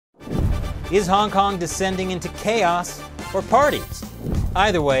Is Hong Kong descending into chaos or parties?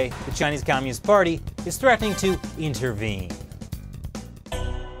 Either way, the Chinese Communist Party is threatening to intervene.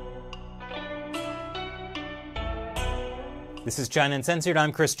 This is China Uncensored.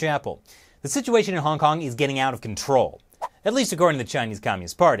 I'm Chris Chappell. The situation in Hong Kong is getting out of control, at least according to the Chinese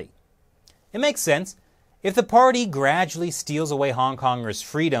Communist Party. It makes sense. If the party gradually steals away Hong Kongers'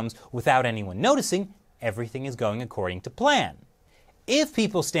 freedoms without anyone noticing, everything is going according to plan. If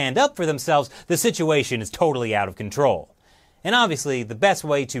people stand up for themselves, the situation is totally out of control. And obviously, the best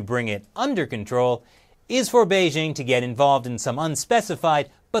way to bring it under control is for Beijing to get involved in some unspecified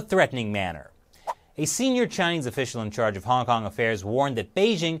but threatening manner. A senior Chinese official in charge of Hong Kong affairs warned that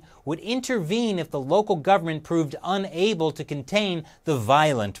Beijing would intervene if the local government proved unable to contain the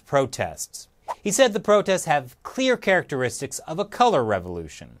violent protests. He said the protests have clear characteristics of a color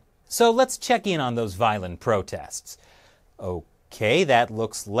revolution. So let's check in on those violent protests. Okay, that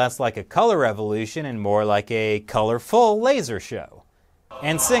looks less like a color revolution and more like a colorful laser show.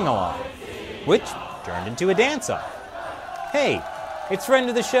 And sing-along, which turned into a dance-off. Hey, it's friend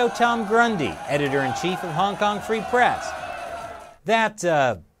of the show Tom Grundy, editor-in-chief of Hong Kong Free Press.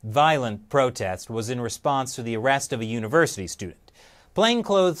 That violent protest was in response to the arrest of a university student.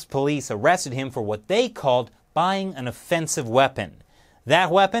 Plainclothes police arrested him for what they called buying an offensive weapon. That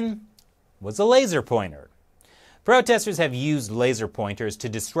weapon was a laser pointer. Protesters have used laser pointers to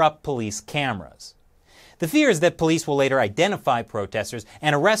disrupt police cameras. The fear is that police will later identify protesters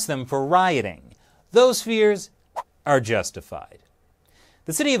and arrest them for rioting. Those fears are justified.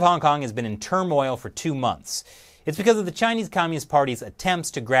 The city of Hong Kong has been in turmoil for 2 months. It's because of the Chinese Communist Party's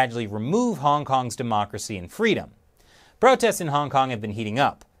attempts to gradually remove Hong Kong's democracy and freedom. Protests in Hong Kong have been heating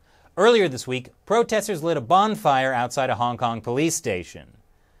up. Earlier this week, protesters lit a bonfire outside a Hong Kong police station.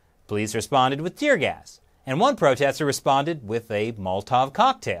 Police responded with tear gas, and one protester responded with a Molotov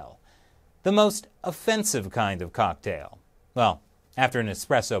cocktail. The most offensive kind of cocktail. Well, after an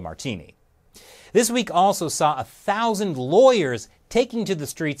espresso martini. This week also saw 1,000 lawyers taking to the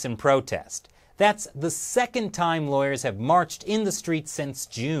streets in protest. That's the second time lawyers have marched in the streets since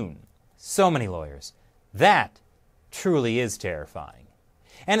June. So many lawyers. That truly is terrifying.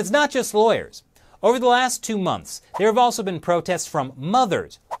 And it's not just lawyers. Over the last 2 months, there have also been protests from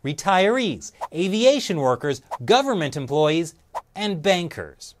mothers, retirees, aviation workers, government employees, and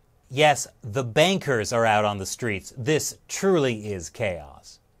bankers. Yes, the bankers are out on the streets. This truly is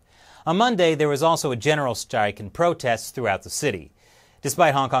chaos. On Monday, there was also a general strike and protests throughout the city,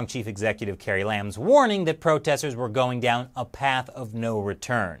 despite Hong Kong Chief Executive Carrie Lam's warning that protesters were going down a path of no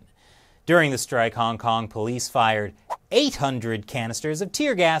return. During the strike, Hong Kong police fired 800 canisters of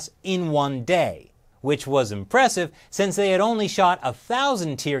tear gas in one day, which was impressive since they had only shot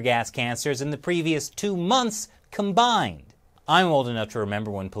 1,000 tear gas canisters in the previous 2 months combined. I'm old enough to remember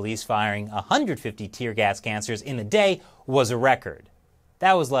when police firing 150 tear gas canisters in a day was a record.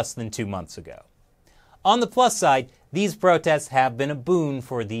 That was less than 2 months ago. On the plus side, these protests have been a boon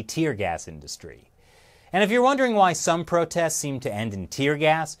for the tear gas industry. And if you're wondering why some protests seem to end in tear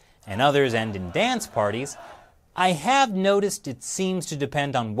gas and others end in dance parties, I have noticed it seems to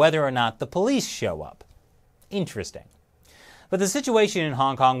depend on whether or not the police show up. Interesting. But the situation in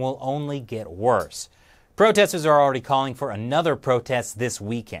Hong Kong will only get worse. Protesters are already calling for another protest this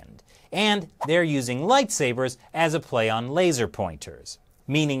weekend, and they're using lightsabers as a play on laser pointers.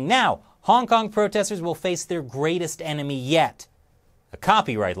 Meaning now, Hong Kong protesters will face their greatest enemy yet, a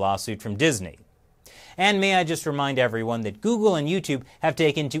copyright lawsuit from Disney. And may I just remind everyone that Google and YouTube have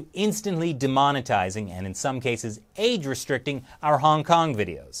taken to instantly demonetizing and in some cases age restricting our Hong Kong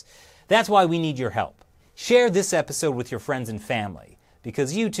videos. That's why we need your help. Share this episode with your friends and family,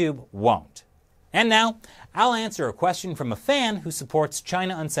 because YouTube won't. And now, I'll answer a question from a fan who supports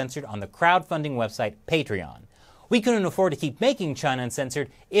China Uncensored on the crowdfunding website Patreon. We couldn't afford to keep making China Uncensored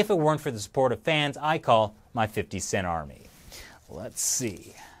if it weren't for the support of fans I call my 50-cent army. Let's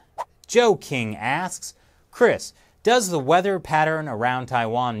see. Joe King asks, Chris, does the weather pattern around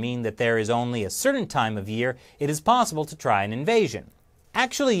Taiwan mean that there is only a certain time of year it is possible to try an invasion?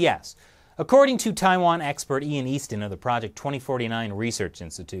 Actually, yes. According to Taiwan expert Ian Easton of the Project 2049 Research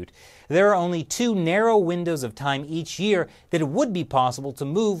Institute, there are only 2 narrow windows of time each year that it would be possible to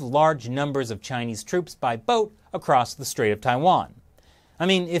move large numbers of Chinese troops by boat across the Strait of Taiwan. I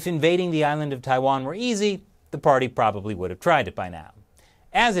mean, if invading the island of Taiwan were easy, the party probably would have tried it by now.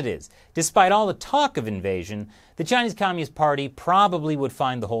 As it is, despite all the talk of invasion, the Chinese Communist Party probably would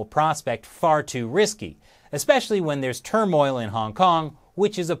find the whole prospect far too risky, especially when there's turmoil in Hong Kong,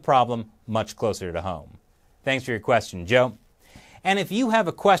 which is a problem much closer to home. Thanks for your question, Joe. And if you have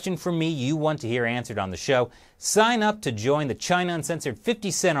a question for me you want to hear answered on the show, sign up to join the China Uncensored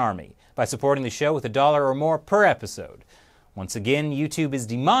 50-cent army by supporting the show with $1 or more per episode. Once again, YouTube is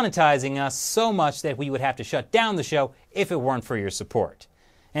demonetizing us so much that we would have to shut down the show if it weren't for your support.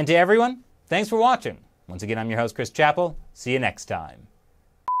 And to everyone, thanks for watching. Once again, I'm your host, Chris Chappell. See you next time.